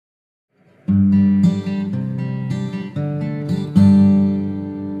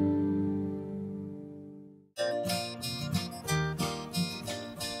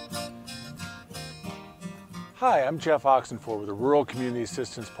I'm Jeff Oxenford with the Rural Community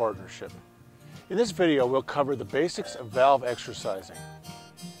Assistance Partnership. In this video, we'll cover the basics of valve exercising.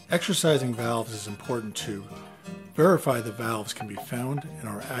 Exercising valves is important to verify that valves can be found and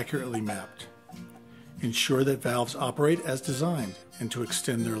are accurately mapped, ensure that valves operate as designed and to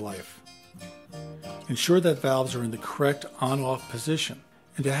extend their life, ensure that valves are in the correct on-off position,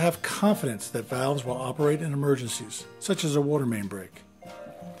 and to have confidence that valves will operate in emergencies, such as a water main break.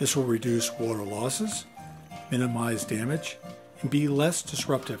 This will reduce water losses, minimize damage, and be less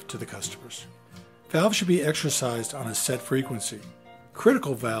disruptive to the customers. Valves should be exercised on a set frequency.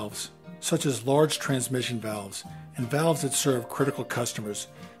 Critical valves, such as large transmission valves and valves that serve critical customers,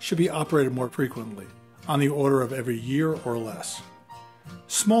 should be operated more frequently, on the order of every year or less.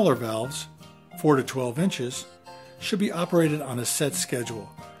 Smaller valves, 4 to 12 inches, should be operated on a set schedule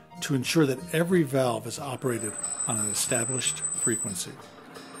to ensure that every valve is operated on an established frequency.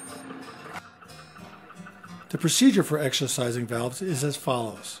 The procedure for exercising valves is as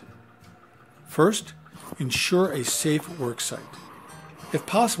follows. First, ensure a safe work site. If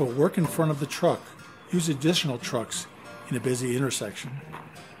possible, work in front of the truck. Use additional trucks in a busy intersection.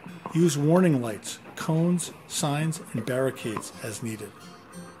 Use warning lights, cones, signs, and barricades as needed.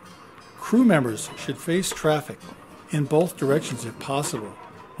 Crew members should face traffic in both directions if possible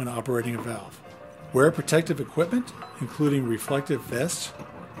when operating a valve. Wear protective equipment, including reflective vests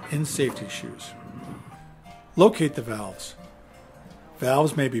and safety shoes. Locate the valves.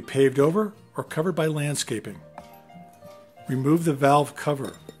 Valves may be paved over or covered by landscaping. Remove the valve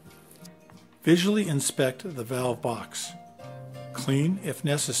cover. Visually inspect the valve box. Clean if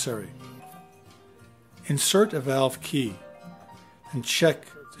necessary. Insert a valve key and check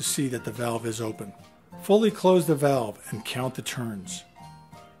to see that the valve is open. Fully close the valve and count the turns.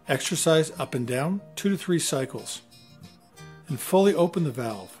 Exercise up and down 2 to 3 cycles. And fully open the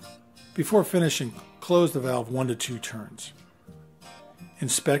valve. Before finishing, close the valve 1 to 2 turns.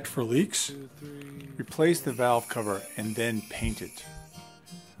 Inspect for leaks. Replace the valve cover and then paint it.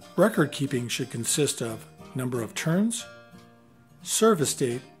 Record keeping should consist of number of turns, service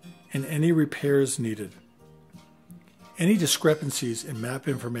date, and any repairs needed. Any discrepancies in map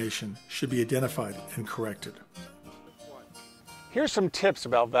information should be identified and corrected. Here's some tips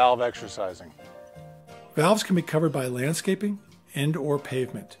about valve exercising. Valves can be covered by landscaping and/or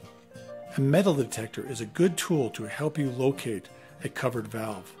pavement. A metal detector is a good tool to help you locate a covered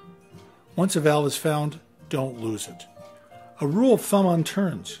valve. Once a valve is found, don't lose it. A rule of thumb on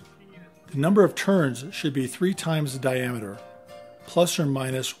turns. The number of turns should be 3 times the diameter, plus or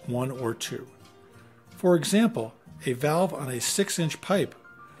minus 1 or 2. For example, a valve on a 6-inch pipe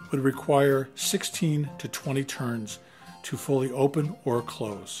would require 16 to 20 turns to fully open or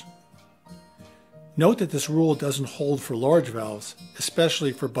close. Note that this rule doesn't hold for large valves,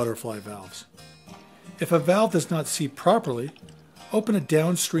 especially for butterfly valves. If a valve does not seat properly, open a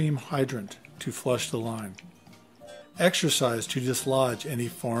downstream hydrant to flush the line. Exercise to dislodge any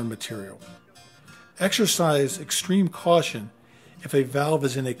foreign material. Exercise extreme caution if a valve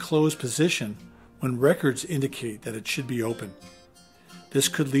is in a closed position when records indicate that it should be open. This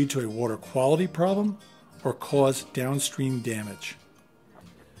could lead to a water quality problem or cause downstream damage.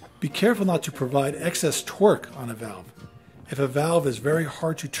 Be careful not to provide excess torque on a valve. If a valve is very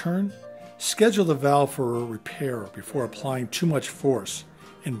hard to turn, schedule the valve for a repair before applying too much force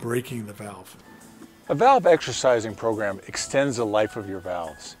and breaking the valve. A valve exercising program extends the life of your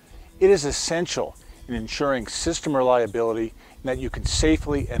valves. It is essential in ensuring system reliability and that you can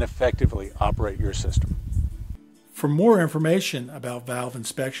safely and effectively operate your system. For more information about valve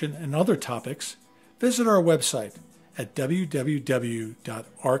inspection and other topics, visit our website at www.rcap.org.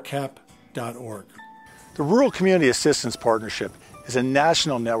 The Rural Community Assistance Partnership is a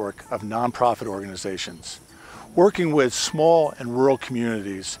national network of nonprofit organizations working with small and rural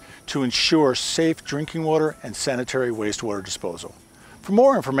communities to ensure safe drinking water and sanitary wastewater disposal. For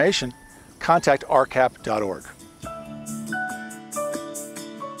more information, contact rcap.org.